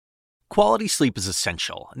Quality sleep is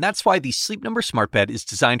essential, and that's why the Sleep Number Smart Bed is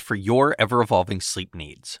designed for your ever-evolving sleep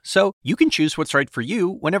needs. So you can choose what's right for you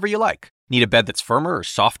whenever you like. Need a bed that's firmer or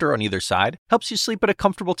softer on either side? Helps you sleep at a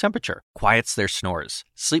comfortable temperature, quiets their snores.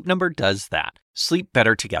 Sleep Number does that. Sleep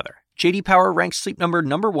better together. J.D. Power ranks Sleep Number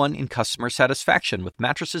 #1 in customer satisfaction with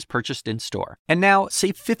mattresses purchased in-store. And now,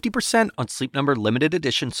 save 50% on Sleep Number limited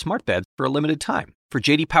edition smart beds for a limited time. For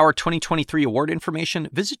J.D. Power 2023 award information,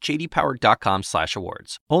 visit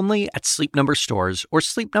jdpower.com/awards. Only at Sleep Number stores or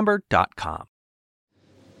sleepnumber.com.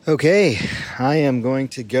 Okay, I am going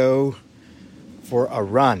to go for a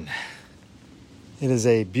run. It is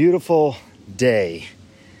a beautiful day.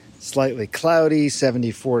 Slightly cloudy,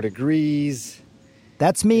 74 degrees.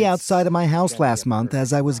 That's me outside of my house last month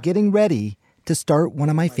as I was getting ready to start one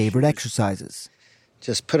of my favorite exercises.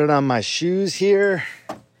 Just put it on my shoes here.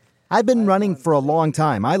 I've been running for a long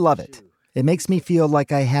time. I love it. It makes me feel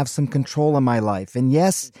like I have some control in my life. And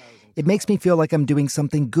yes, it makes me feel like I'm doing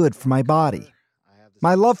something good for my body.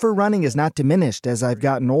 My love for running is not diminished as I've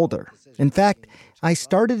gotten older. In fact, I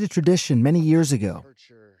started a tradition many years ago.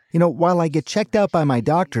 While I get checked out by my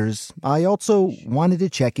doctors, I also wanted to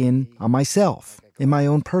check in on myself in my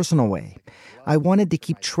own personal way. I wanted to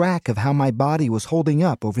keep track of how my body was holding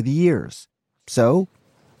up over the years. So,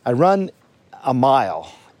 I run a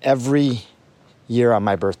mile every year on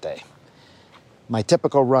my birthday. My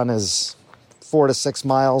typical run is 4 to 6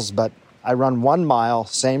 miles, but I run 1 mile,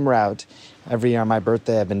 same route, every year on my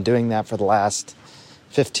birthday. I've been doing that for the last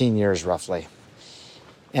 15 years, roughly.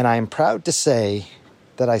 And I am proud to say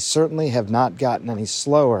that I certainly have not gotten any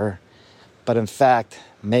slower, but in fact,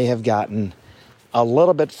 may have gotten a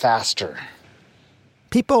little bit faster.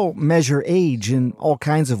 People measure age in all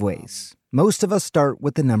kinds of ways. Most of us start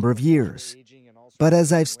with the number of years. But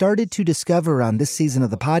as I've started to discover on this season of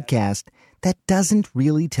the podcast, that doesn't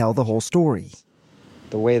really tell the whole story.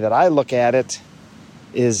 The way that I look at it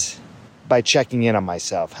is by checking in on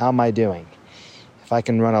myself. How am I doing? If I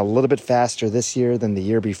can run a little bit faster this year than the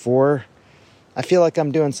year before, I feel like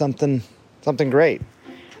I'm doing something great.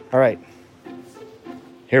 All right,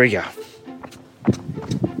 here we go.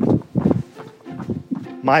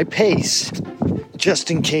 My pace,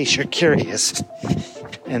 just in case you're curious,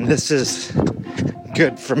 and this is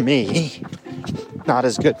good for me, not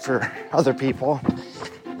as good for other people,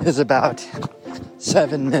 is about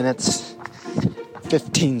 7 minutes,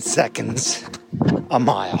 15 seconds a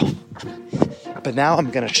mile. But now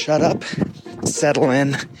I'm going to shut up, settle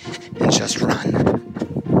in, and just run.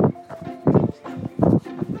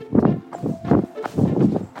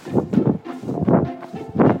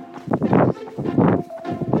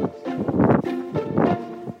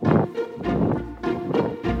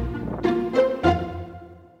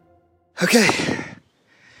 Okay,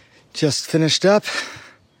 just finished up.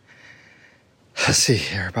 Let's see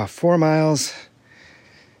here, about 4 miles,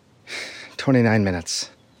 29 minutes.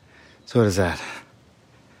 So what is that?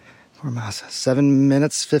 4 miles, 7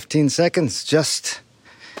 minutes, 15 seconds. Just,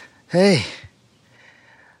 hey,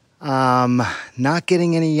 not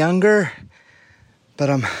getting any younger, but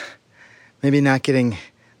I'm maybe not getting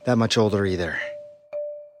that much older either.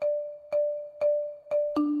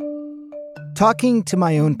 Talking to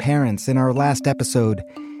my own parents in our last episode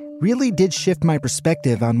really did shift my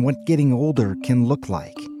perspective on what getting older can look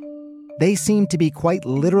like. They seem to be quite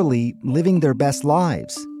literally living their best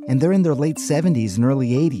lives, and they're in their late 70s and early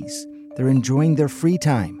 80s. They're enjoying their free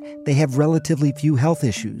time. They have relatively few health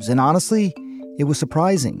issues, and honestly, it was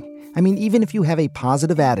surprising. I mean, even if you have a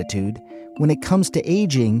positive attitude, when it comes to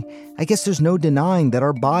aging, I guess there's no denying that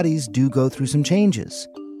our bodies do go through some changes.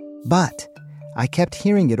 But I kept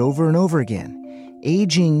hearing it over and over again.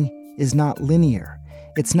 Aging is not linear.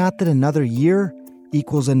 It's not that another year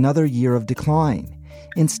equals another year of decline.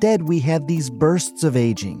 Instead, we have these bursts of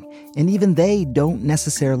aging, and even they don't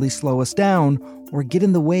necessarily slow us down or get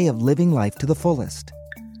in the way of living life to the fullest.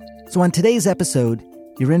 So on today's episode,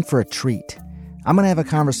 you're in for a treat. I'm going to have a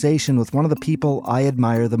conversation with one of the people I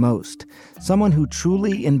admire the most, someone who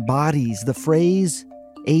truly embodies the phrase,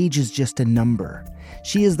 age is just a number.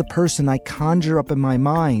 She is the person I conjure up in my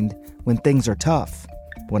mind when things are tough,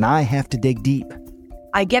 when I have to dig deep.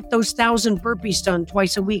 I get those 1,000 burpees done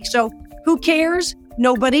twice a week. So who cares?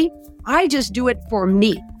 Nobody. I just do it for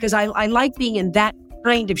me because I like being in that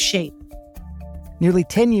kind of shape. Nearly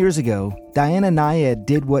 10 years ago, Diana Nayed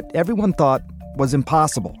did what everyone thought was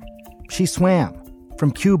impossible. She swam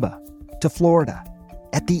from Cuba to Florida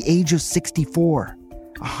at the age of 64,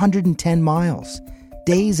 110 miles,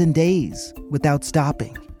 days and days without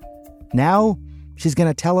stopping. Now, she's going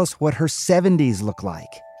to tell us what her 70s look like.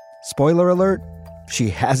 Spoiler alert, she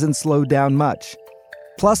hasn't slowed down much.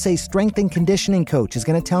 Plus, a strength and conditioning coach is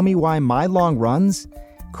going to tell me why my long runs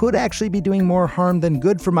could actually be doing more harm than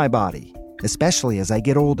good for my body, especially as I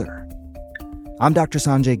get older. I'm Dr.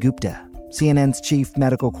 Sanjay Gupta, CNN's chief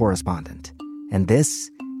medical correspondent, and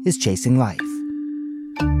this is Chasing Life.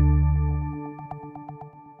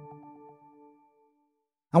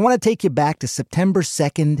 I want to take you back to September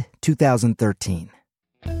 2nd, 2013.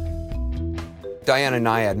 Diana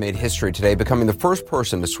Nyad made history today, becoming the first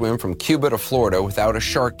person to swim from Cuba to Florida without a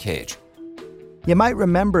shark cage. You might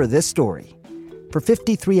remember this story. For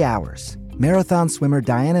 53 hours, marathon swimmer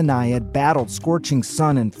Diana Nyad battled scorching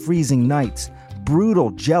sun and freezing nights, brutal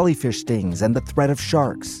jellyfish stings, and the threat of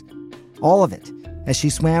sharks. All of it as she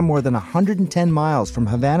swam more than 110 miles from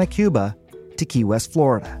Havana, Cuba, to Key West,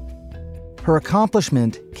 Florida. Her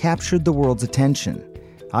accomplishment captured the world's attention.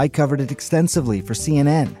 I covered it extensively for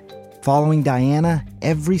CNN, following Diana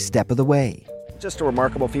every step of the way. Just a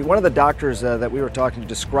remarkable feat. One of the doctors that we were talking to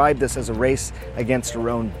described this as a race against her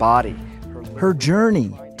own body. Her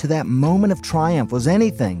journey to that moment of triumph was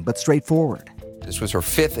anything but straightforward. This was her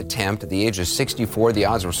fifth attempt. At the age of 64, the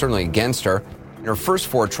odds were certainly against her. In her first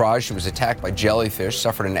 4 tries, she was attacked by jellyfish,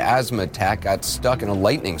 suffered an asthma attack, got stuck in a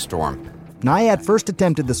lightning storm. Nyad first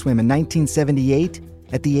attempted the swim in 1978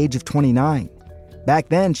 at the age of 29. Back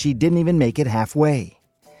then, she didn't even make it halfway.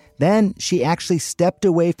 Then, she actually stepped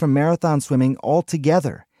away from marathon swimming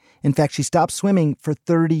altogether. In fact, she stopped swimming for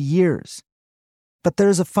 30 years. But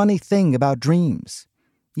there's a funny thing about dreams.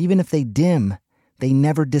 Even if they dim, they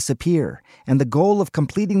never disappear. And the goal of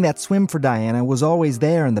completing that swim for Diana was always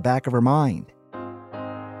there in the back of her mind.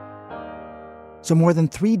 So more than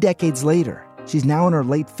 3 decades later, she's now in her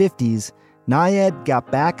late 50s, Nyad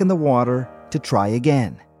got back in the water to try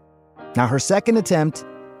again. Now, her second attempt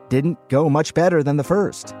didn't go much better than the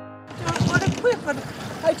first. I want to quit, but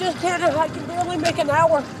I just can't. I can barely make an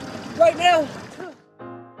hour right now.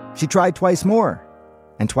 She tried twice more,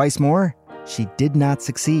 and twice more, she did not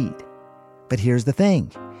succeed. But here's the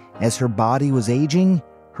thing. As her body was aging,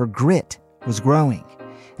 her grit was growing.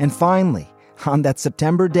 And finally, on that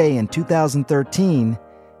September day in 2013,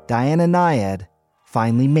 Diana Nyad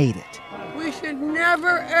finally made it. We should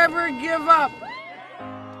never, ever give up.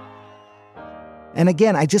 And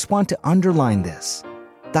again, I just want to underline this.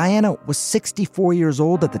 Diana was 64 years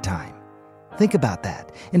old at the time. Think about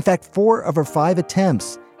that. In fact, 4 of her 5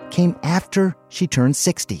 attempts came after she turned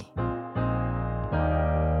 60.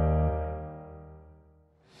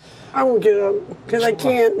 I won't get up because I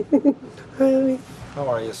can't. How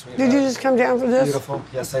are you, sweetheart? Did you just come down for this? Beautiful.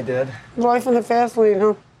 Yes, I did. Life in the fast lane,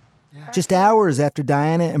 huh? Just hours after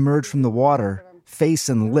Diana emerged from the water, face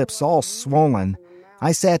and lips all swollen,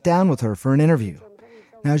 I sat down with her for an interview.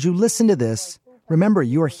 Now, as you listen to this, remember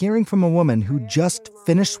you are hearing from a woman who just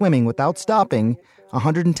finished swimming without stopping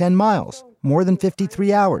 110 miles, more than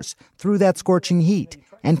 53 hours, through that scorching heat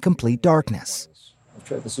and complete darkness.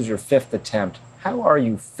 This is your 5th attempt. How are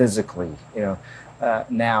you physically,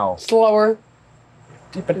 now? Slower.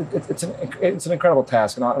 But it's an incredible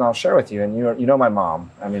task, and I'll share with you. And you know my mom.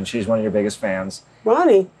 I mean, she's one of your biggest fans.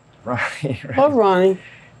 Ronnie. Ronnie, right? Love Ronnie.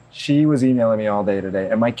 She was emailing me all day today,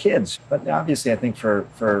 and my kids. But obviously, I think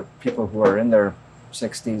for people who are in their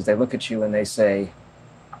 60s, they look at you and they say,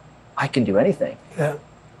 "I can do anything." Yeah.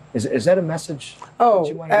 Is that a message?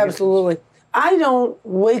 Oh, absolutely. I don't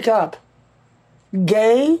wake up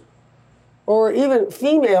gay or even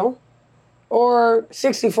female or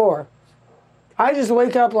 64. I just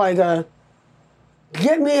wake up like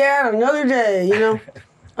get me out another day,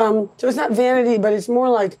 So it's not vanity, but it's more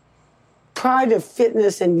like pride of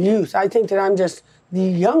fitness and youth. I think that I'm just the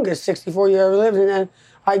youngest 64-year ever lived, and then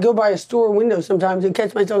I go by a store window sometimes and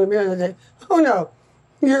catch myself in the mirror and I say, "Oh no,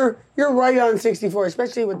 you're right on 64,"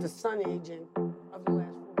 especially with the sun aging of the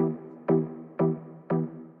last 4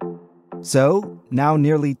 years. So, now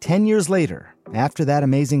nearly 10 years later, after that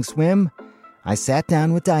amazing swim, I sat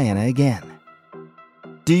down with Diana again.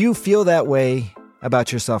 Do you feel that way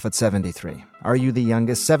about yourself at 73? Are you the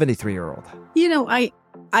youngest 73-year-old?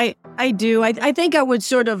 I do. I think I would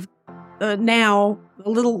sort of now a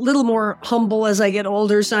little more humble as I get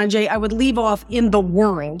older, Sanjay. I would leave off in the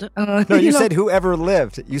world. No, you said whoever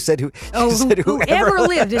lived. You said whoever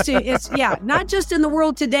lived. It's not just in the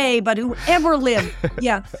world today, but whoever lived.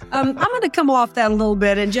 Yeah. I'm going to come off that a little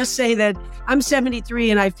bit and just say that I'm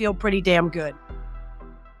 73 and I feel pretty damn good.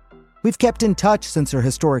 We've kept in touch since her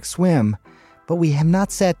historic swim, but we have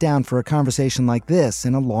not sat down for a conversation like this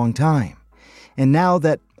in a long time. And now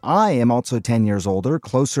that I am also 10 years older,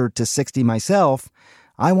 closer to 60 myself,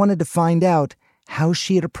 I wanted to find out how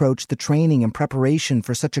she had approached the training and preparation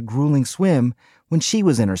for such a grueling swim when she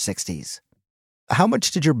was in her 60s. how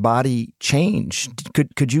much did your body change?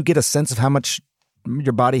 Could you get a sense of how much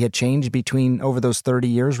your body had changed between over those 30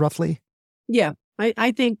 years, roughly? Yeah,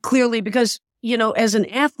 I think clearly because, as an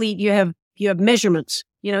athlete, you have measurements,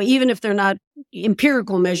 even if they're not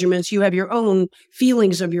empirical measurements, you have your own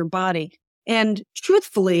feelings of your body. And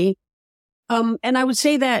truthfully, and I would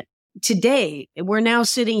say that today, we're now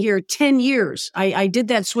sitting here 10 years. I did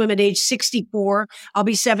that swim at age 64. I'll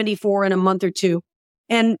be 74 in a month or two.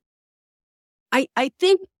 And I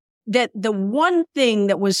think that the one thing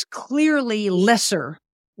that was clearly lesser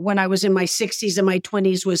when I was in my 60s and my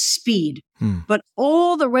 20s was speed. But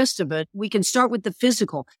all the rest of it, we can start with the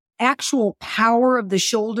physical, actual power of the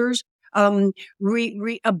shoulders,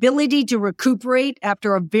 ability to recuperate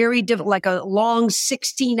after a very like a long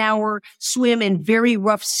 16-hour swim in very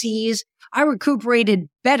rough seas. I recuperated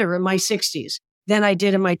better in my 60s than I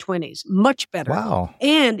did in my 20s. Much better. Wow.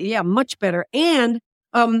 And much better. And,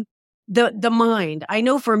 the mind, I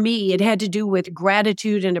know for me, it had to do with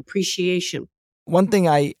gratitude and appreciation. One thing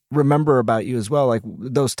I remember about you as well, like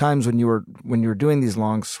those times when you were doing these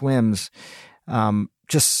long swims,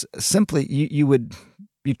 just simply you'd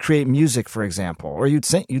create music, for example, or you'd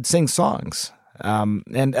sing songs.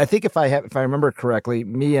 And I think if I remember correctly,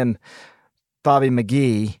 me and Bobby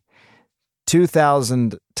McGee,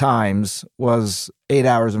 2,000 times was 8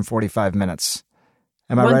 hours and 45 minutes.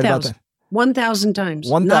 Am I right about that? 1,000 times.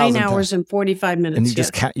 1,000 9 hours and 45 minutes. And you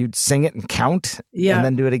just you'd sing it and count, and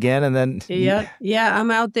then do it again, and then yeah. I'm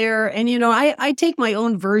out there, and I take my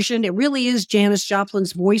own version. It really is Janis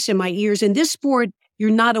Joplin's voice in my ears. In this sport, you're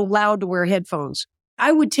not allowed to wear headphones.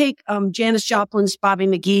 I would take Janis Joplin's Bobby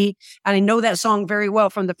McGee, and I know that song very well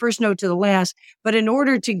from the first note to the last. But in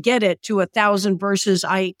order to get it to 1,000 verses,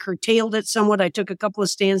 I curtailed it somewhat. I took a couple of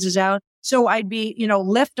stanzas out, so I'd be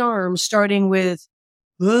left arm starting with.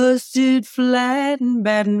 Busted flat in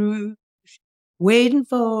Baton Rouge, waiting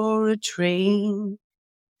for a train,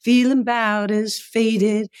 feeling about as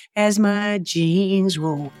faded as my jeans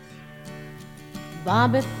roll.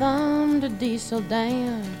 Bobby thumbed a diesel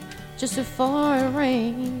down just before it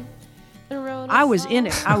rained. I was in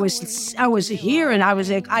it. I was here, and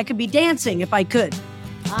I could be dancing if I could.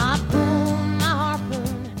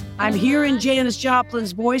 I'm hearing Janis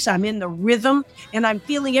Joplin's voice. I'm in the rhythm, and I'm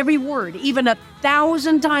feeling every word, even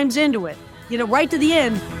 1,000 times into it. Right to the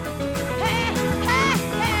end.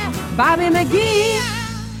 Bobby McGee.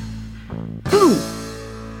 Boom.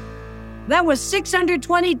 That was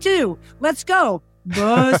 622. Let's go.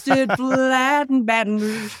 Busted flat in Baton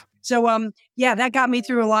Rouge. So, that got me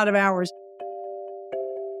through a lot of hours.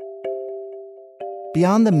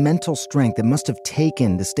 Beyond the mental strength it must have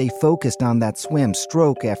taken to stay focused on that swim,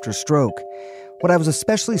 stroke after stroke, what I was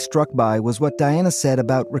especially struck by was what Diana said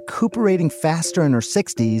about recuperating faster in her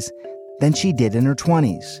 60s than she did in her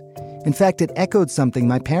 20s. In fact, it echoed something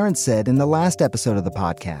my parents said in the last episode of the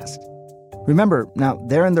podcast. Remember, now,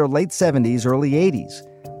 they're in their late 70s, early 80s,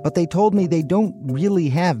 but they told me they don't really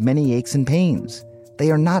have many aches and pains. They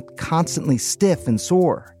are not constantly stiff and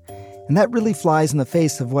sore. And that really flies in the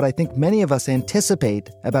face of what I think many of us anticipate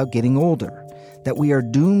about getting older, that we are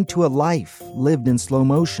doomed to a life lived in slow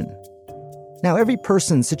motion. Now, every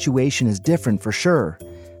person's situation is different for sure,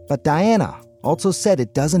 but Diana also said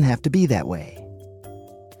it doesn't have to be that way.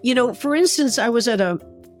 For instance, I was at a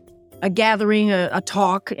gathering, a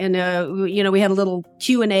talk, and, we had a little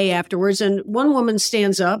Q&A afterwards, and one woman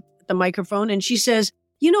stands up at the microphone and she says,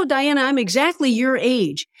 Diana, I'm exactly your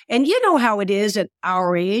age. And you know how it is at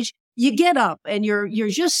our age. You get up and you're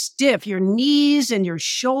just stiff, your knees and your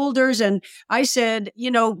shoulders. And I said,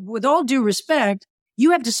 with all due respect,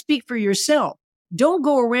 you have to speak for yourself. Don't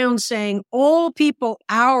go around saying all people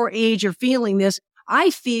our age are feeling this. I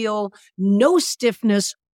feel no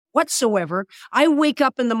stiffness whatsoever. I wake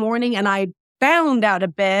up in the morning and I bound out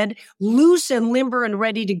of bed, loose and limber and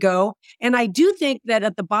ready to go. And I do think that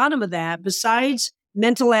at the bottom of that, besides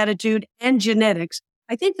mental attitude and genetics,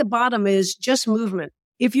 I think the bottom is just movement.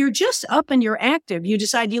 If you're just up and you're active, you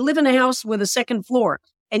decide you live in a house with a second floor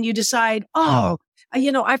and you decide, I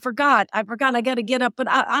forgot I got to get up, but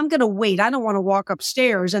I'm going to wait. I don't want to walk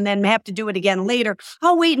upstairs and then have to do it again later.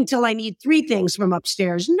 I'll wait until I need 3 things from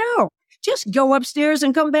upstairs. No, just go upstairs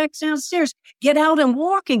and come back downstairs. Get out and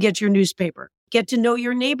walk and get your newspaper. Get to know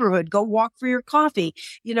your neighborhood. Go walk for your coffee.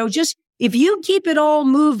 Just if you keep it all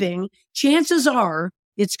moving, chances are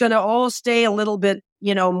it's going to all stay a little bit,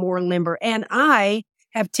 more limber. And I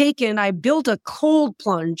built a cold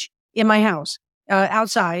plunge in my house,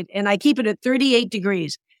 outside, and I keep it at 38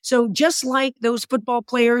 degrees. So just like those football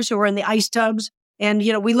players who are in the ice tubs, and,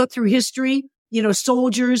 we look through history,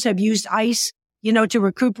 soldiers have used ice, to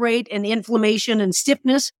recuperate and inflammation and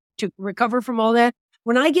stiffness to recover from all that.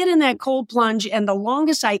 When I get in that cold plunge, and the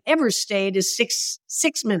longest I ever stayed is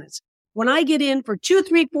six minutes. When I get in for 2,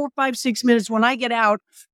 3, 4, 5, 6 minutes, when I get out,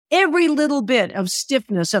 every little bit of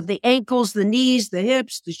stiffness of the ankles, the knees, the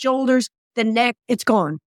hips, the shoulders, the neck, it's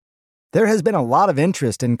gone. There has been a lot of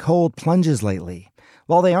interest in cold plunges lately.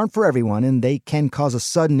 While they aren't for everyone and they can cause a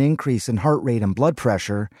sudden increase in heart rate and blood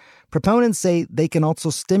pressure, proponents say they can also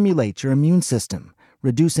stimulate your immune system,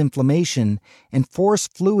 reduce inflammation, and force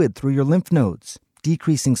fluid through your lymph nodes,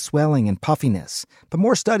 decreasing swelling and puffiness. But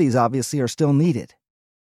more studies obviously are still needed.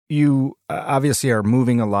 You obviously are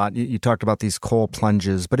moving a lot. You talked about these cold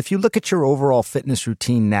plunges. But if you look at your overall fitness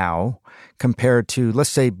routine now compared to, let's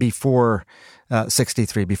say, before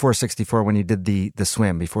 63, before 64 when you did the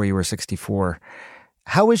swim, before you were 64,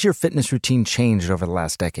 how has your fitness routine changed over the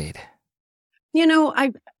last decade? You know,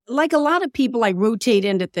 like a lot of people, I rotate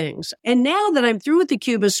into things. And now that I'm through with the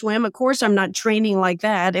Cuba swim, of course, I'm not training like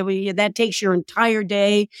that. That takes your entire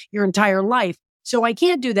day, your entire life. So I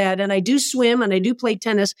can't do that. And I do swim and I do play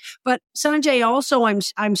tennis. But Sanjay, also,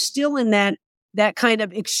 I'm still in that kind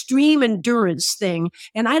of extreme endurance thing.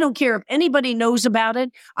 And I don't care if anybody knows about it.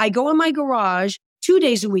 I go in my garage 2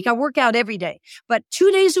 days a week. I work out every day, but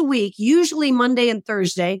 2 days a week, usually Monday and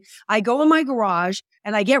Thursday, I go in my garage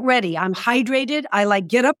and I get ready. I'm hydrated. I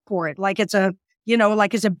get up for it. Like it's a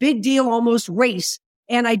big deal, almost race.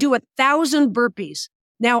 And I do 1,000 burpees.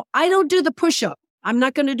 Now I don't do the push-up. I'm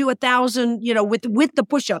not going to do 1,000, with the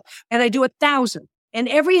push-up, and I do 1,000. And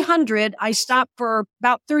every 100, I stop for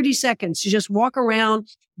about 30 seconds to just walk around,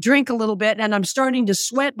 drink a little bit, and I'm starting to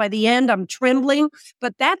sweat. By the end, I'm trembling.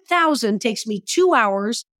 But that 1,000 takes me 2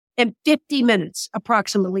 hours and 50 minutes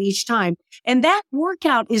approximately each time. And that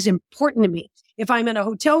workout is important to me. If I'm in a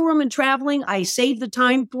hotel room and traveling, I save the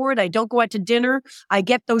time for it. I don't go out to dinner. I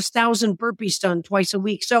get those 1,000 burpees done twice a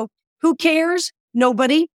week. So who cares?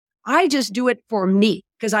 Nobody. I just do it for me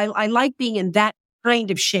because I like being in that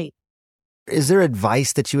kind of shape. Is there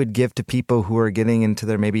advice that you would give to people who are getting into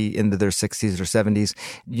their 60s or 70s?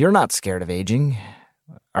 You're not scared of aging,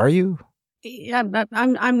 are you? Yeah,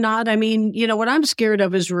 I'm not. I mean, what I'm scared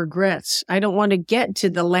of is regrets. I don't want to get to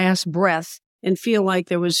the last breath and feel like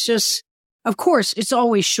there was just, of course, it's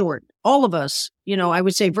always short. All of us, I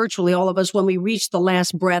would say virtually all of us, when we reach the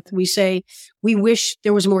last breath, we say, we wish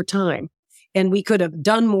there was more time and we could have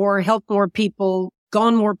done more, helped more people,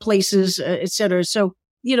 gone more places, et cetera. So,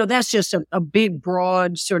 that's just a big,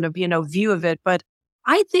 broad sort of, view of it. But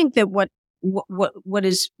I think that what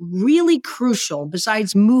is really crucial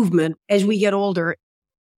besides movement as we get older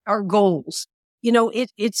are goals.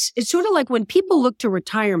 It's sort of like when people look to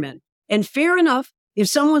retirement, and fair enough, if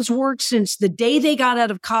someone's worked since the day they got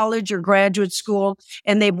out of college or graduate school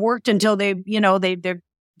and they've worked until they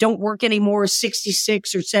don't work anymore,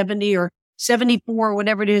 66 or 70 or 74 or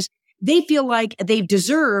whatever it is, they feel like they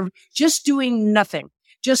deserve just doing nothing.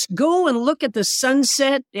 Just go and look at the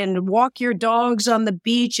sunset and walk your dogs on the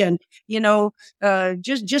beach and,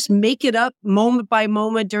 just make it up moment by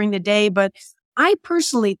moment during the day. But I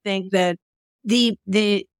personally think that the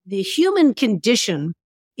human condition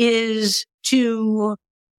is to,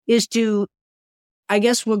 I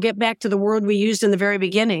guess we'll get back to the word we used in the very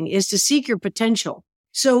beginning, is to seek your potential.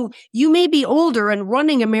 So you may be older and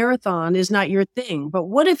running a marathon is not your thing. But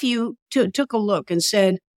what if you took a look and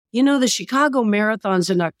said, the Chicago Marathon's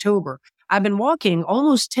in October. I've been walking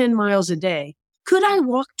almost 10 miles a day. Could I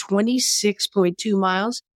walk 26.2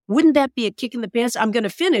 miles? Wouldn't that be a kick in the pants? I'm going to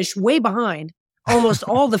finish way behind almost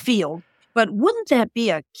all the field. But wouldn't that be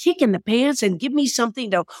a kick in the pants and give me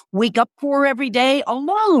something to wake up for every day,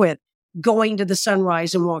 along with going to the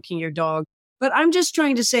sunrise and walking your dog? But I'm just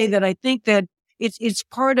trying to say that I think that it's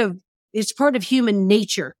part of human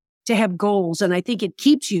nature to have goals. And I think it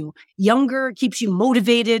keeps you younger, keeps you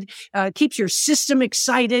motivated, keeps your system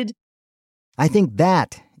excited. I think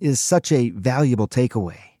that is such a valuable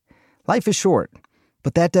takeaway. Life is short,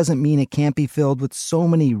 but that doesn't mean it can't be filled with so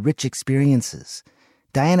many rich experiences.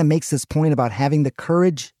 Diana makes this point about having the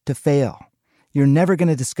courage to fail. You're never going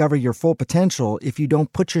to discover your full potential if you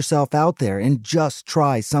don't put yourself out there and just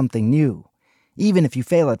try something new. Even if you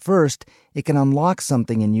fail at first, it can unlock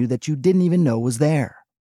something in you that you didn't even know was there.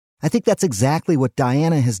 I think that's exactly what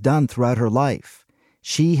Diana has done throughout her life.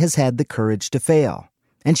 She has had the courage to fail.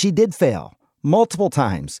 And she did fail multiple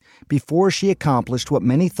times before she accomplished what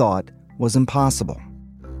many thought was impossible.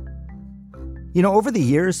 Over the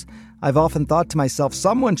years, I've often thought to myself,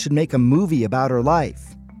 someone should make a movie about her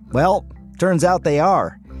life. Well, turns out they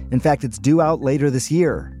are. In fact, it's due out later this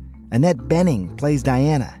year. Annette Bening plays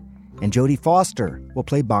Diana, and Jodie Foster will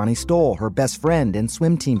play Bonnie Stoll, her best friend and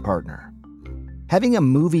swim team partner. Having a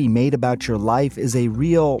movie made about your life is a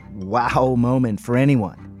real wow moment for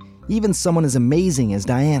anyone, even someone as amazing as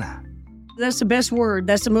Diana. That's the best word.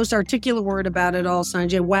 That's the most articulate word about it all,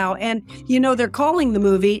 Sanjay. Wow. And, they're calling the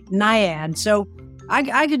movie Nyad. So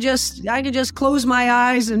I could just close my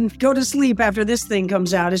eyes and go to sleep after this thing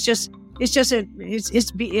comes out. It's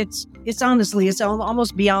honestly, it's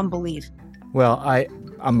almost beyond belief. Well,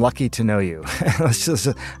 I'm lucky to know you.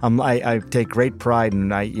 I take great pride,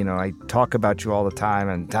 and I talk about you all the time.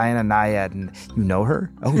 And Diana Nyad, and you know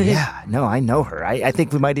her? Oh yeah, no, I know her. I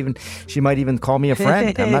think she might even call me a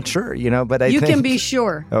friend. I'm not sure, but you can be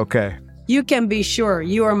sure. Okay. You can be sure.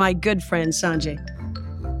 You are my good friend, Sanjay.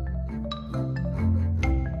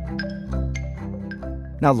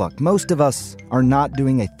 Now look, most of us are not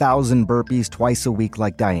doing 1,000 burpees twice a week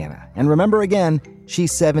like Diana. And remember again,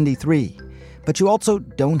 she's 73. But you also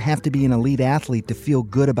don't have to be an elite athlete to feel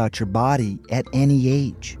good about your body at any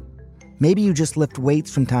age. Maybe you just lift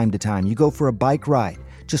weights from time to time. You go for a bike ride,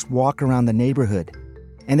 just walk around the neighborhood.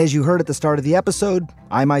 And as you heard at the start of the episode,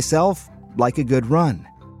 I myself like a good run.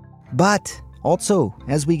 But also,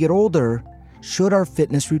 as we get older, should our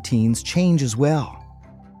fitness routines change as well?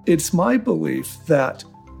 It's my belief that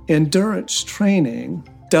endurance training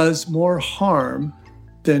does more harm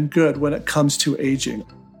than good when it comes to aging.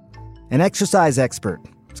 An exercise expert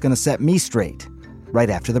is going to set me straight right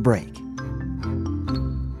after the break.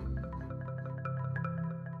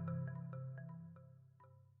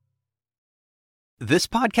 This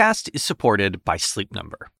podcast is supported by Sleep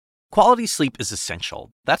Number. Quality sleep is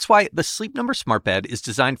essential. That's why the Sleep Number Smart Bed is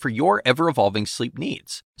designed for your ever-evolving sleep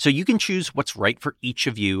needs, so you can choose what's right for each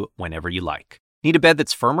of you whenever you like. Need a bed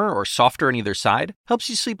that's firmer or softer on either side? Helps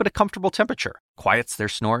you sleep at a comfortable temperature. Quiets their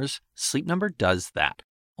snores? Sleep Number does that.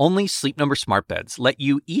 Only Sleep Number Smart Beds let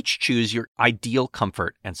you each choose your ideal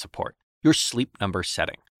comfort and support, your Sleep Number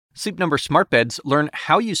setting. Sleep Number Smart Beds learn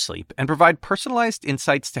how you sleep and provide personalized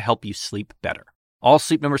insights to help you sleep better. All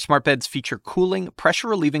Sleep Number Smart Beds feature cooling,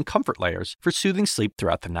 pressure-relieving comfort layers for soothing sleep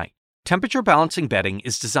throughout the night. Temperature-balancing bedding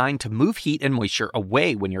is designed to move heat and moisture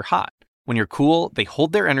away when you're hot. When you're cool, they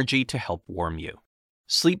hold their energy to help warm you.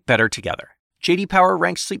 Sleep better together. J.D. Power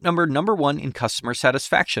ranks Sleep Number #1 in customer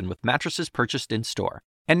satisfaction with mattresses purchased in-store.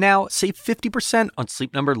 And now, save 50% on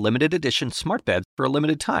Sleep Number limited edition smart beds for a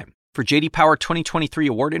limited time. For J.D. Power 2023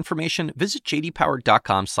 award information, visit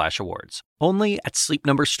jdpower.com/awards. Only at Sleep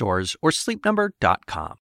Number stores or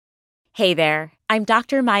sleepnumber.com. Hey there, I'm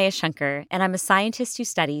Dr. Maya Shankar, and I'm a scientist who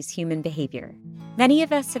studies human behavior. Many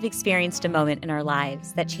of us have experienced a moment in our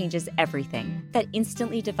lives that changes everything, that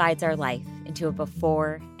instantly divides our life into a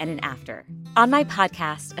before and an after. On my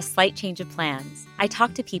podcast, A Slight Change of Plans, I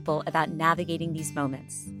talk to people about navigating these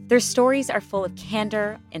moments. Their stories are full of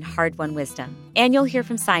candor and hard-won wisdom. And you'll hear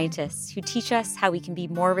from scientists who teach us how we can be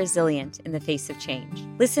more resilient in the face of change.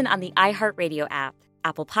 Listen on the iHeartRadio app,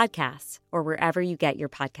 Apple Podcasts, or wherever you get your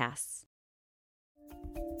podcasts.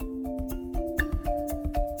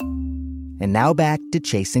 And now back to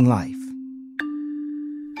Chasing Life.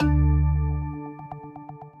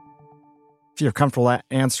 If you're comfortable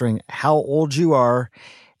answering how old you are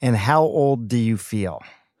and how old do you feel?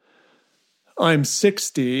 I'm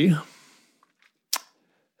 60,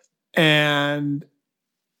 and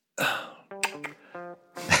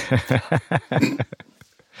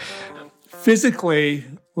physically,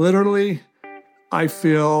 literally, I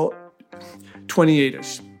feel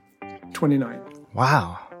 28-ish, 29.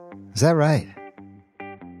 Wow. Is that right?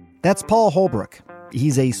 That's Paul Holbrook.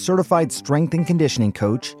 He's a certified strength and conditioning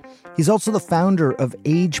coach. He's also the founder of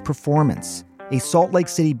Age Performance, a Salt Lake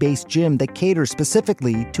City-based gym that caters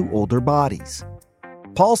specifically to older bodies.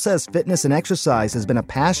 Paul says fitness and exercise has been a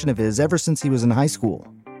passion of his ever since he was in high school.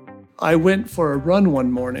 I went for a run one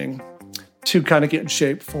morning to kind of get in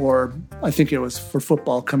shape for, I think it was for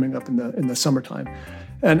football coming up in the summertime.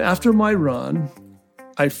 And after my run,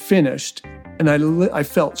 I finished, and I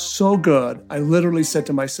felt so good. I literally said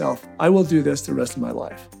to myself, I will do this the rest of my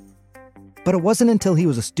life. But it wasn't until he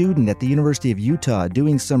was a student at the University of Utah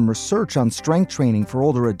doing some research on strength training for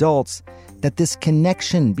older adults that this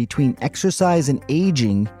connection between exercise and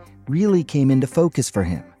aging really came into focus for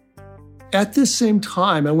him. At this same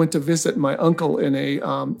time, I went to visit my uncle in a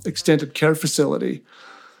extended care facility.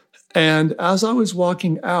 And as I was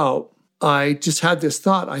walking out, I just had this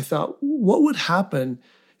thought. I thought, what would happen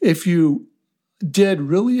if you did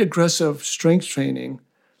really aggressive strength training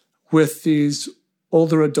with these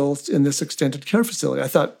older adults in this extended care facility? I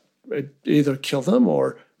thought it'd either kill them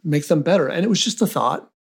or make them better. And it was just a thought.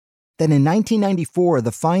 Then in 1994,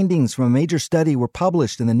 the findings from a major study were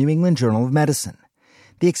published in the New England Journal of Medicine.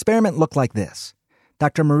 The experiment looked like this.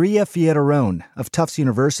 Dr. Maria Fierrone of Tufts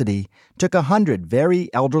University took 100 very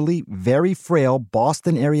elderly, very frail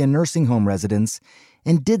Boston area nursing home residents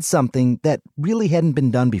and did something that really hadn't been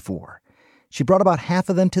done before. She brought about half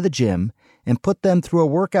of them to the gym and put them through a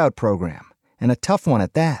workout program, and a tough one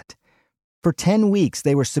at that. For 10 weeks,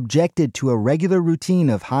 they were subjected to a regular routine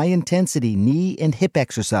of high-intensity knee and hip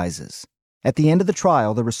exercises. At the end of the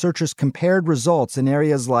trial, the researchers compared results in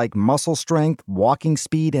areas like muscle strength, walking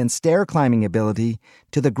speed, and stair climbing ability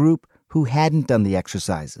to the group who hadn't done the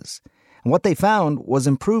exercises. And what they found was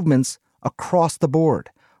improvements across the board,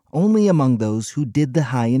 only among those who did the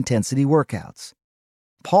high-intensity workouts.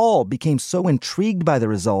 Paul became so intrigued by the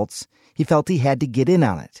results, he felt he had to get in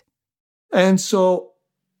on it. And so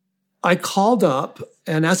I called up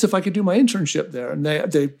and asked if I could do my internship there. And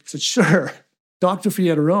they said, sure. Dr.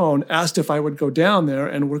 Fierrone asked if I would go down there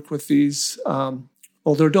and work with these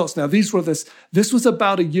older adults. Now, this was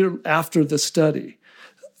about a year after the study,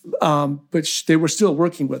 but they were still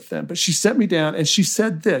working with them. But she sent me down and she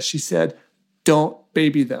said this. She said, don't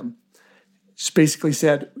baby them. She basically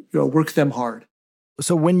said, work them hard.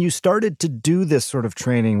 So when you started to do this sort of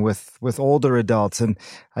training with older adults, and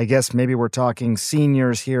I guess maybe we're talking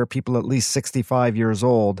seniors here, people at least 65 years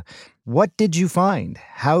old, what did you find?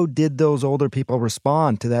 How did those older people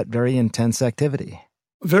respond to that very intense activity?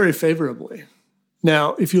 Very favorably.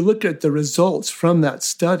 Now, if you look at the results from that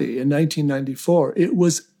study in 1994, it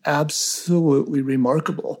was absolutely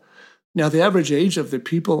remarkable. Now, the average age of the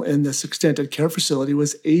people in this extended care facility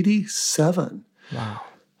was 87. Wow.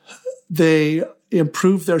 They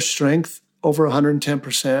improved their strength over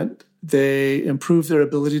 110%. They improved their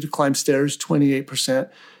ability to climb stairs 28%.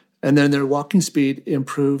 And then their walking speed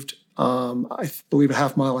improved, I believe, a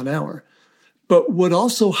half mile an hour. But what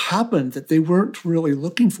also happened that they weren't really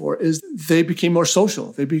looking for is they became more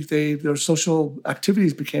social. Their social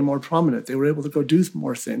activities became more prominent. They were able to go do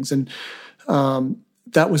more things. And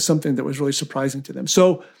that was something that was really surprising to them.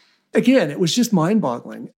 So again, it was just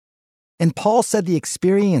mind-boggling. And Paul said the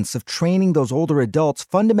experience of training those older adults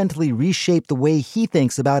fundamentally reshaped the way he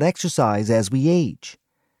thinks about exercise as we age.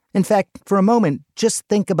 In fact, for a moment, just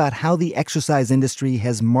think about how the exercise industry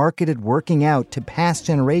has marketed working out to past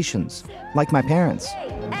generations, like my parents.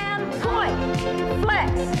 And point,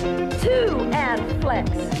 flex, 2 and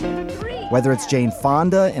flex, 3. Whether it's Jane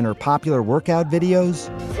Fonda and her popular workout videos,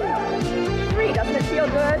 2, 3, doesn't it feel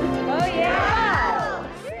good? Oh yeah!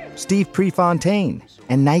 Steve Prefontaine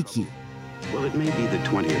and Nike. Well, it may be the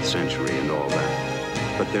 20th century and all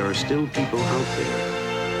that, but there are still people out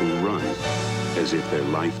there who run as if their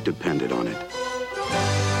life depended on it.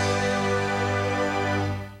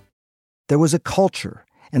 There was a culture,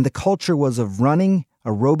 and the culture was of running,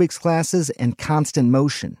 aerobics classes, and constant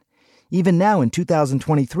motion. Even now in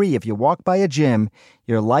 2023, if you walk by a gym,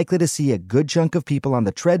 you're likely to see a good chunk of people on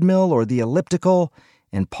the treadmill or the elliptical,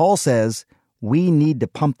 and Paul says we need to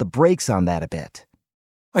pump the brakes on that a bit.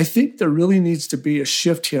 I think there really needs to be a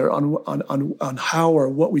shift here on how or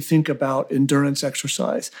what we think about endurance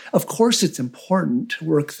exercise. Of course, it's important to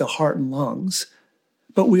work the heart and lungs,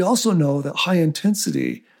 but we also know that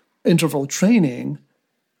high-intensity interval training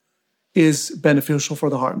is beneficial for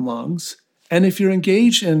the heart and lungs. And if you're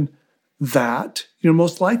engaged in that, you're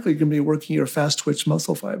most likely going to be working your fast-twitch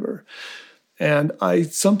muscle fiber. And I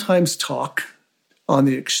sometimes talk on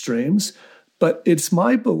the extremes, but it's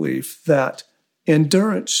my belief that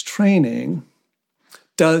endurance training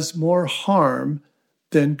does more harm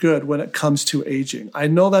than good when it comes to aging. I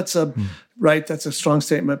know that's that's a strong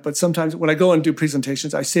statement, but sometimes when I go and do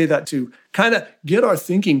presentations, I say that to kind of get our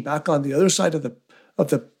thinking back on the other side of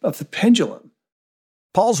the pendulum.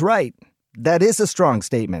 Paul's right. That is a strong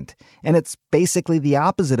statement, and it's basically the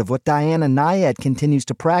opposite of what Diana Nyad continues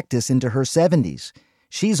to practice into her 70s.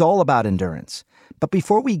 She's all about endurance. But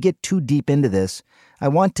before we get too deep into this, I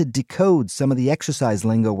want to decode some of the exercise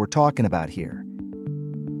lingo we're talking about here.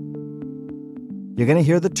 You're going to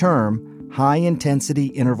hear the term high-intensity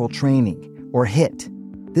interval training, or HIIT.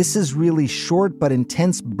 This is really short but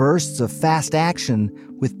intense bursts of fast action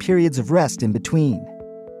with periods of rest in between.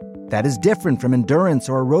 That is different from endurance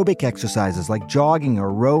or aerobic exercises like jogging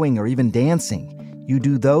or rowing or even dancing. You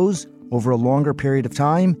do those over a longer period of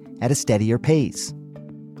time at a steadier pace.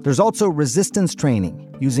 There's also resistance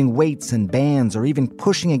training, using weights and bands or even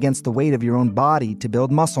pushing against the weight of your own body to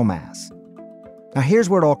build muscle mass. Now here's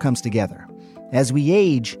where it all comes together. As we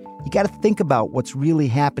age, you got to think about what's really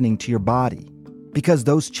happening to your body, because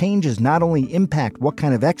those changes not only impact what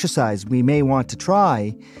kind of exercise we may want to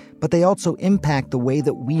try, but they also impact the way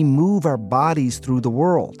that we move our bodies through the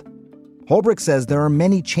world. Holbrook says there are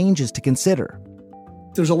many changes to consider.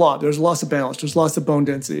 There's a lot. There's loss of balance. There's loss of bone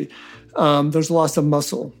density. There's loss of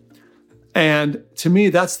muscle. And to me,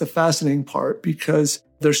 that's the fascinating part because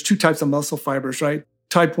there's two types of muscle fibers, right?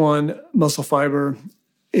 Type 1 muscle fiber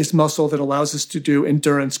is muscle that allows us to do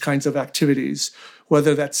endurance kinds of activities,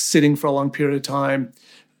 whether that's sitting for a long period of time,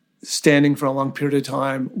 standing for a long period of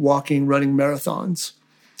time, walking, running marathons.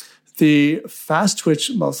 The fast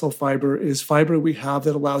twitch muscle fiber is fiber we have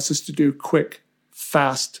that allows us to do quick,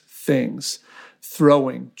 fast things,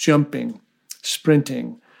 throwing, jumping,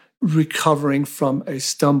 sprinting, recovering from a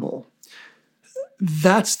stumble.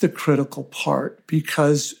 That's the critical part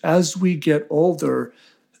because as we get older,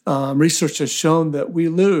 research has shown that we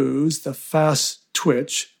lose the fast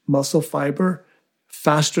twitch muscle fiber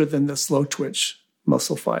faster than the slow twitch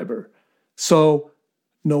muscle fiber. So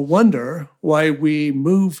no wonder why we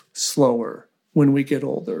move slower when we get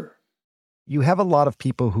older. You have a lot of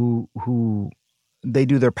people who they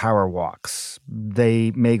do their power walks.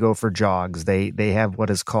 They may go for jogs. They have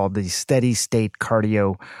what is called the steady state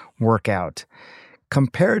cardio workout.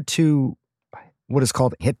 Compared to what is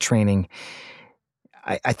called HIIT training,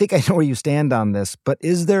 I think I know where you stand on this, but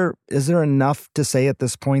is there enough to say at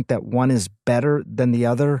this point that one is better than the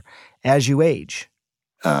other as you age?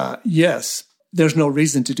 Yes. There's no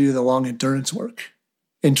reason to do the long endurance work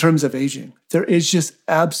in terms of aging. There is just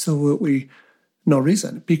absolutely no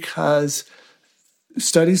reason because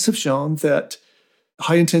studies have shown that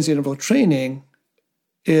high-intensity interval training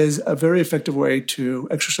is a very effective way to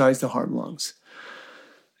exercise the heart and lungs.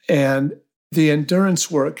 And the endurance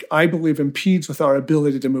work, I believe, impedes with our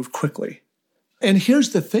ability to move quickly. And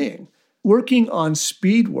here's the thing. Working on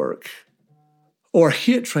speed work or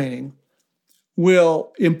HIIT training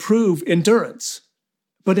will improve endurance.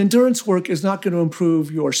 But endurance work is not going to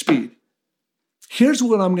improve your speed. Here's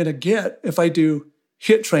what I'm going to get if I do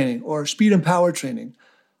HIIT training or speed and power training.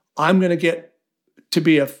 I'm going to get to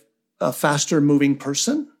be a faster moving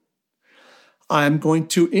person. I'm going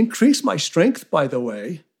to increase my strength, by the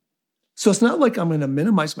way. So it's not like I'm going to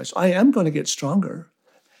minimize my strength. I am going to get stronger.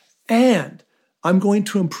 And I'm going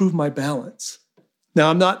to improve my balance. Now,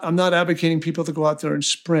 I'm not advocating people to go out there and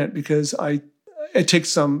sprint because it takes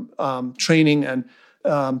some training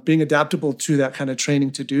and being adaptable to that kind of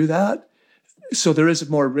training to do that. So there is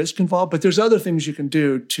more risk involved, but there's other things you can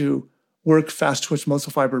do to work fast twitch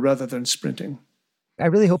muscle fiber rather than sprinting. I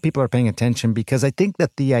really hope people are paying attention because I think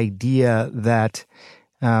that the idea that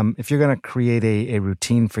if you're going to create a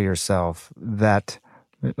routine for yourself that,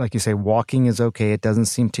 like you say, walking is okay, it doesn't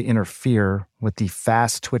seem to interfere with the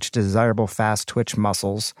desirable fast twitch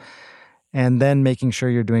muscles, and then making sure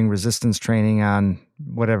you're doing resistance training on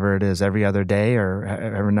whatever it is every other day or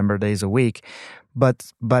every number of days a week.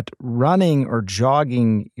 But running or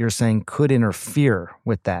jogging, you're saying, could interfere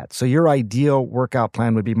with that. So your ideal workout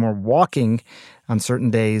plan would be more walking on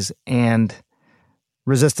certain days and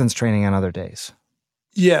resistance training on other days.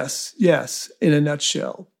 Yes, in a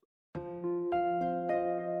nutshell.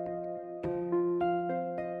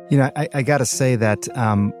 You know, I got to say that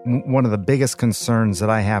one of the biggest concerns that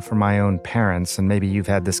I have for my own parents, and maybe you've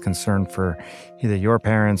had this concern for either your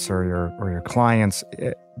parents or your clients,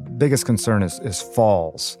 biggest concern is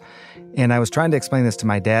falls. And I was trying to explain this to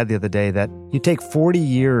my dad the other day that you take 40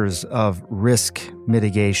 years of risk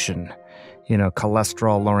mitigation,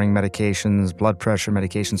 cholesterol-lowering medications, blood pressure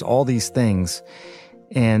medications, all these things,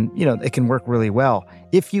 and, it can work really well.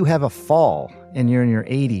 If you have a fall and you're in your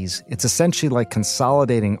 80s, it's essentially like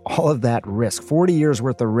consolidating all of that risk, 40 years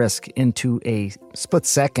worth of risk into a split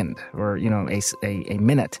second or, a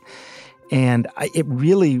minute. And it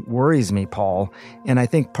really worries me, Paul. And I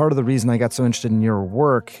think part of the reason I got so interested in your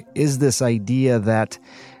work is this idea that,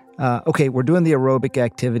 we're doing the aerobic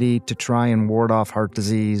activity to try and ward off heart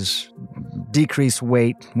disease, decrease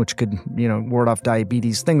weight, which could, ward off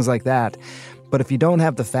diabetes, things like that. But if you don't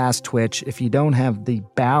have the fast twitch, if you don't have the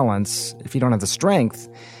balance, if you don't have the strength,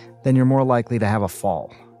 then you're more likely to have a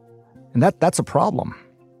fall. And that's a problem.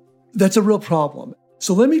 That's a real problem.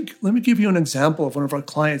 So let me give you an example of one of our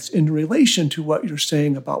clients in relation to what you're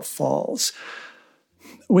saying about falls.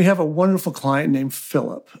 We have a wonderful client named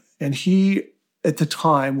Philip, and he, at the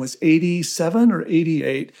time, was 87 or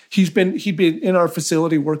 88. He'd been in our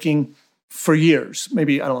facility working for years,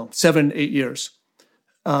 maybe, 7, 8 years.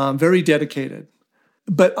 Very dedicated,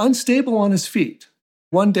 but unstable on his feet.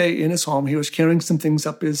 One day in his home, he was carrying some things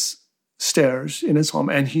up his stairs in his home,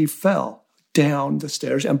 and he fell down the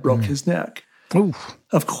stairs and broke his neck. Oof.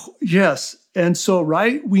 Of course, yes. And so,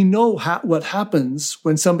 we know what happens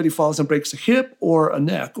when somebody falls and breaks a hip or a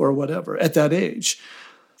neck or whatever at that age.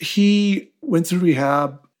 He went through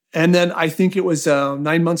rehab, And then I think it was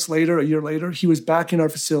 9 months later, a year later, he was back in our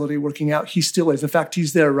facility working out. He still is. In fact,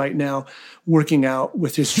 he's there right now working out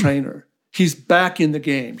with his trainer. He's back in the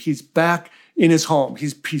game. He's back in his home.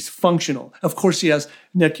 He's functional. Of course, he has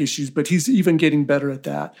neck issues, but he's even getting better at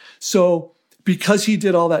that. So because he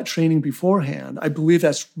did all that training beforehand, I believe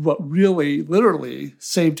that's what really, literally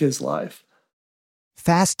saved his life.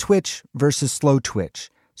 Fast twitch versus slow twitch.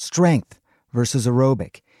 Strength versus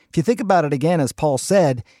aerobic. If you think about it again, as Paul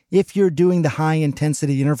said, if you're doing the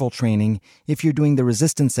high-intensity interval training, if you're doing the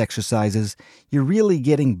resistance exercises, you're really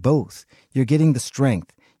getting both. You're getting the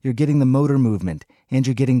strength, you're getting the motor movement, and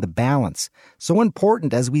you're getting the balance. So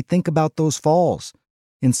important as we think about those falls.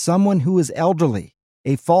 In someone who is elderly,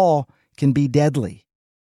 a fall can be deadly.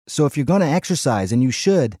 So if you're going to exercise, and you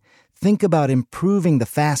should, think about improving the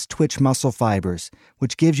fast twitch muscle fibers,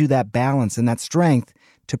 which gives you that balance and that strength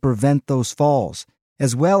to prevent those falls,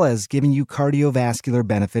 as well as giving you cardiovascular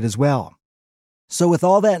benefit as well. So with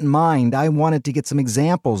all that in mind, I wanted to get some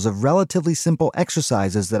examples of relatively simple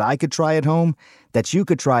exercises that I could try at home, that you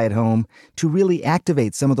could try at home, to really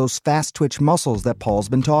activate some of those fast twitch muscles that Paul's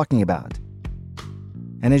been talking about.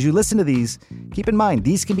 And as you listen to these, keep in mind,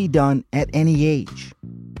 these can be done at any age.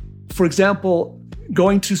 For example,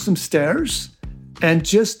 going to some stairs and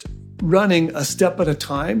just running a step at a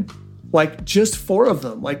time, like just 4 of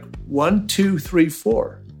them, like 1, 2, 3,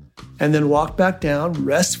 4. And then walk back down,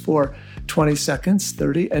 rest for 20 seconds,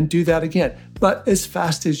 30, and do that again. But as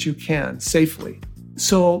fast as you can, safely.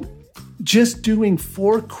 So just doing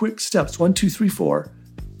 4 quick steps, 1, 2, 3, 4,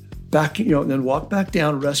 back, and then walk back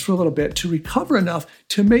down, rest for a little bit to recover enough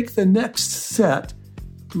to make the next set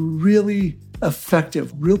really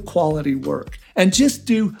effective, real quality work. And just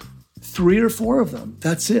do 3 or 4 of them.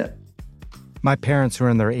 That's it. My parents who are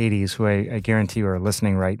in their 80s, who I guarantee you are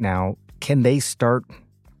listening right now, can they start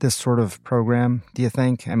this sort of program, do you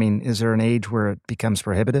think? I mean, is there an age where it becomes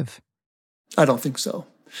prohibitive? I don't think so.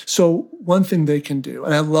 So one thing they can do,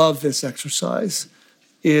 and I love this exercise,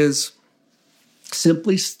 is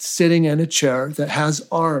simply sitting in a chair that has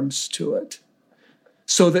arms to it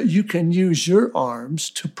so that you can use your arms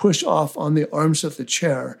to push off on the arms of the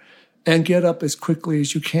chair and get up as quickly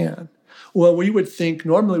as you can. Well,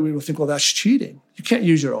 normally we would think, well, that's cheating. You can't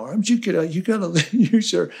use your arms. You got to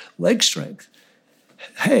use your leg strength.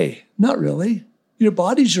 Hey, not really. Your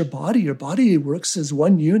body's your body. Your body works as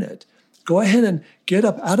one unit. Go ahead and get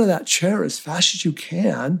up out of that chair as fast as you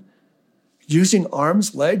can, using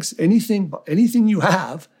arms, legs, anything you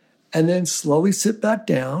have, and then slowly sit back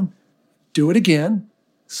down, do it again,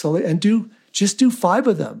 slowly, and just do 5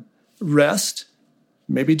 of them. Rest,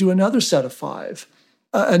 maybe do another set of 5.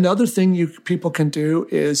 Another thing people can do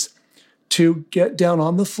is to get down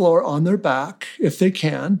on the floor on their back, if they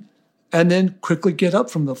can, and then quickly get up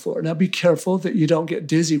from the floor. Now, be careful that you don't get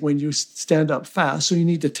dizzy when you stand up fast, so you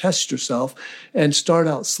need to test yourself and start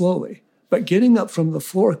out slowly. But getting up from the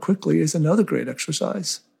floor quickly is another great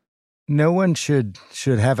exercise. No one should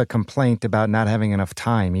have a complaint about not having enough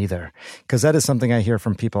time either, because that is something I hear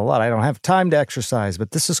from people a lot. I don't have time to exercise,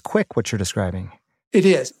 but this is quick, what you're describing. It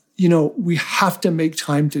is. We have to make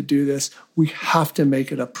time to do this. We have to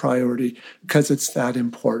make it a priority because it's that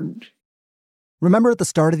important. Remember at the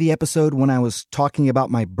start of the episode when I was talking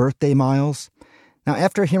about my birthday miles? Now,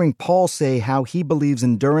 after hearing Paul say how he believes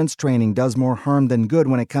endurance training does more harm than good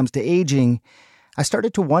when it comes to aging, I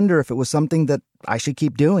started to wonder if it was something that I should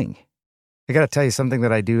keep doing. I got to tell you something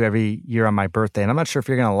that I do every year on my birthday, and I'm not sure if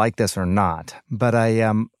you're going to like this or not, but I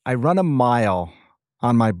run a mile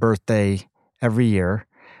on my birthday every year.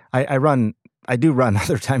 I do run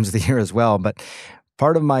other times of the year as well, but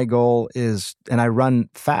part of my goal is, and I run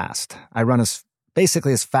fast. I run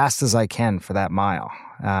basically as fast as I can for that mile.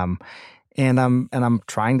 And I'm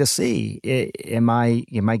trying to see, am I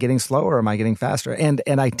getting slower? Am I getting faster? And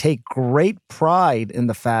I take great pride in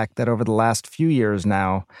the fact that over the last few years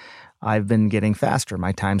now, I've been getting faster.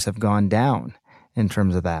 My times have gone down in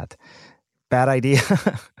terms of that. Bad idea?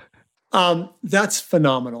 That's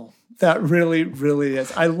phenomenal. That really, really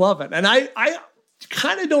is. I love it. And I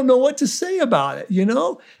kind of don't know what to say about it,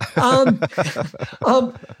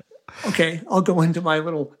 Okay, I'll go into my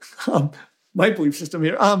little, my belief system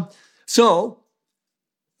here. So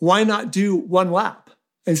why not do 1 lap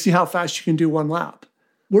and see how fast you can do 1 lap?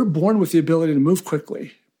 We're born with the ability to move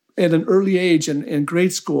quickly. At an early age in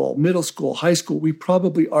grade school, middle school, high school, we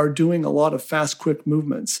probably are doing a lot of fast, quick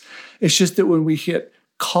movements. It's just that when we hit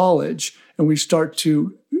college and we start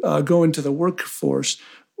to go into the workforce,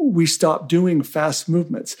 we stop doing fast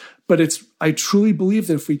movements. But I truly believe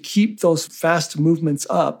that if we keep those fast movements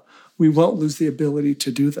up, we won't lose the ability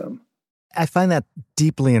to do them. I find that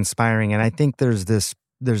deeply inspiring, and I think there's this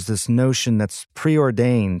there's this notion that's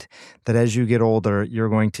preordained that as you get older, you're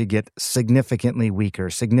going to get significantly weaker,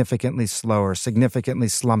 significantly slower, significantly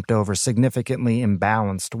slumped over, significantly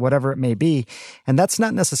imbalanced, whatever it may be. And that's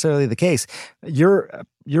not necessarily the case.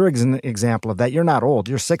 You're an example of that. You're not old,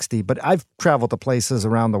 you're 60, but I've traveled to places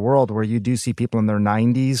around the world where you do see people in their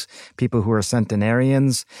 90s, people who are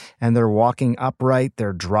centenarians, and they're walking upright,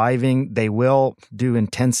 they're driving, they will do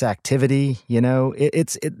intense activity. You know,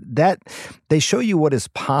 that they show you what is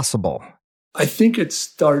possible. I think it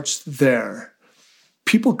starts there.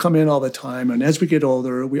 People come in all the time, and as we get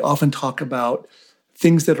older, we often talk about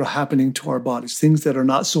things that are happening to our bodies, things that are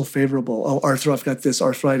not so favorable. Oh, I've got this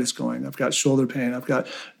arthritis going. I've got shoulder pain. I've got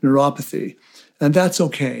neuropathy. And that's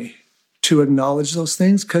okay to acknowledge those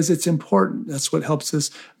things because it's important. That's what helps us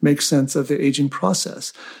make sense of the aging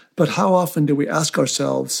process. But how often do we ask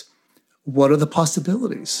ourselves, what are the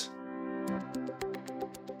possibilities?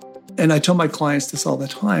 And I tell my clients this all the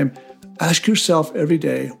time. Ask yourself every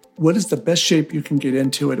day, what is the best shape you can get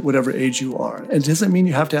into at whatever age you are? And it doesn't mean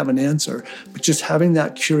you have to have an answer, but just having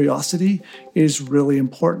that curiosity is really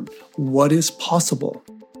important. What is possible?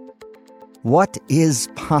 What is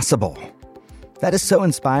possible? That is so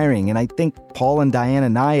inspiring, and I think Paul and Diana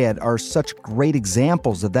Nyad are such great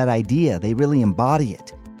examples of that idea. They really embody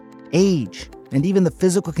it. Age, and even the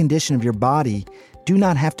physical condition of your body, do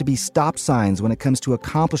not have to be stop signs when it comes to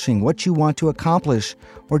accomplishing what you want to accomplish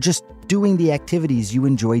or just doing the activities you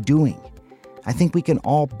enjoy doing. I think we can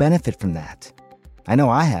all benefit from that. I know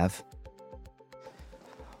I have.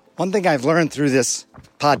 One thing I've learned through this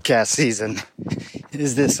podcast season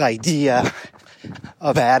is this idea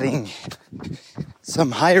of adding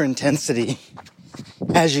some higher intensity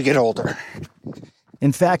as you get older.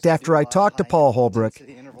 In fact, after I talked to Paul Holbrook,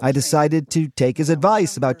 I decided to take his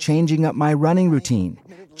advice about changing up my running routine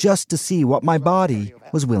just to see what my body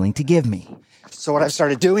was willing to give me. So what I've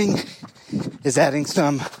started doing is adding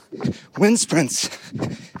some wind sprints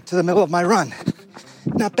to the middle of my run.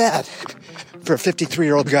 Not bad for a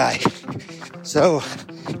 53-year-old guy. So,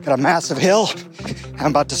 got a massive hill. I'm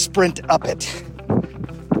about to sprint up it.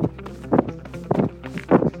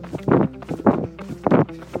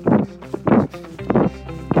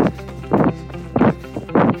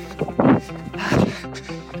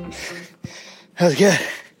 That was good.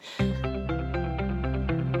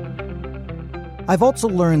 I've also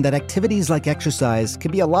learned that activities like exercise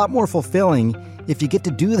can be a lot more fulfilling if you get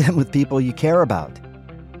to do them with people you care about.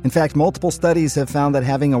 In fact, multiple studies have found that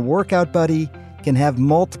having a workout buddy can have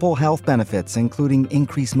multiple health benefits, including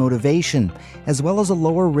increased motivation, as well as a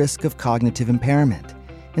lower risk of cognitive impairment.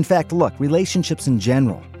 In fact, look, relationships in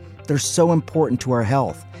general, they're so important to our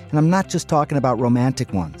health, and I'm not just talking about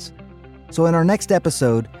romantic ones. So in our next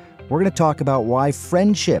episode, we're going to talk about why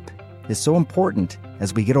friendship is so important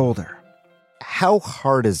as we get older. How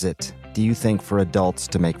hard is it, do you think, for adults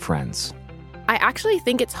to make friends? I actually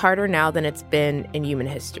think it's harder now than it's been in human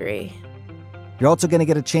history. You're also going to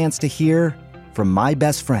get a chance to hear from my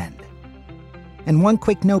best friend. And one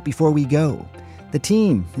quick note before we go. The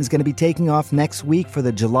team is going to be taking off next week for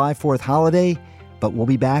the July 4th holiday, but we'll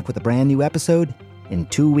be back with a brand new episode in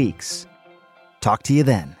 2 weeks. Talk to you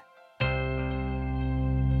then.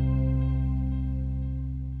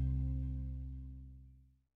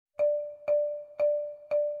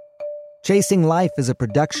 Chasing Life is a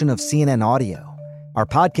production of CNN Audio. Our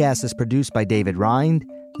podcast is produced by David Rind,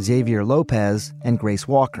 Xavier Lopez, and Grace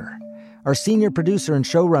Walker. Our senior producer and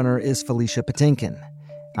showrunner is Felicia Patinkin.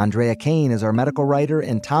 Andrea Kane is our medical writer,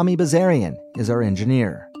 and Tommy Bazarian is our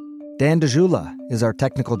engineer. Dan DeJula is our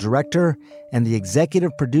technical director, and the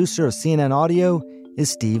executive producer of CNN Audio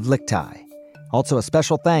is Steve Lichtai. Also, a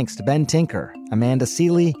special thanks to Ben Tinker, Amanda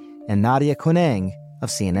Seeley, and Nadia Konang of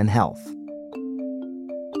CNN Health.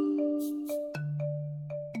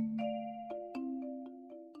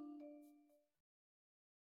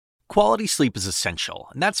 Quality sleep is essential,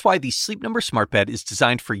 and that's why the Sleep Number Smart Bed is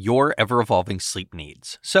designed for your ever-evolving sleep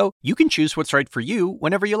needs. So you can choose what's right for you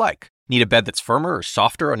whenever you like. Need a bed that's firmer or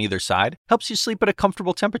softer on either side? Helps you sleep at a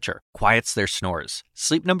comfortable temperature. Quiets their snores.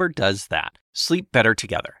 Sleep Number does that. Sleep better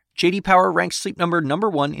together. J.D. Power ranks Sleep Number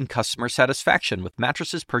 #1 in customer satisfaction with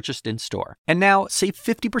mattresses purchased in-store. And now, save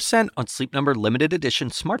 50% on Sleep Number limited edition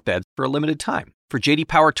smart beds for a limited time. For J.D.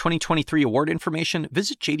 Power 2023 award information,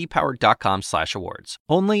 visit jdpower.com/awards.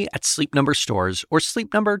 Only at Sleep Number stores or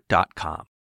sleepnumber.com.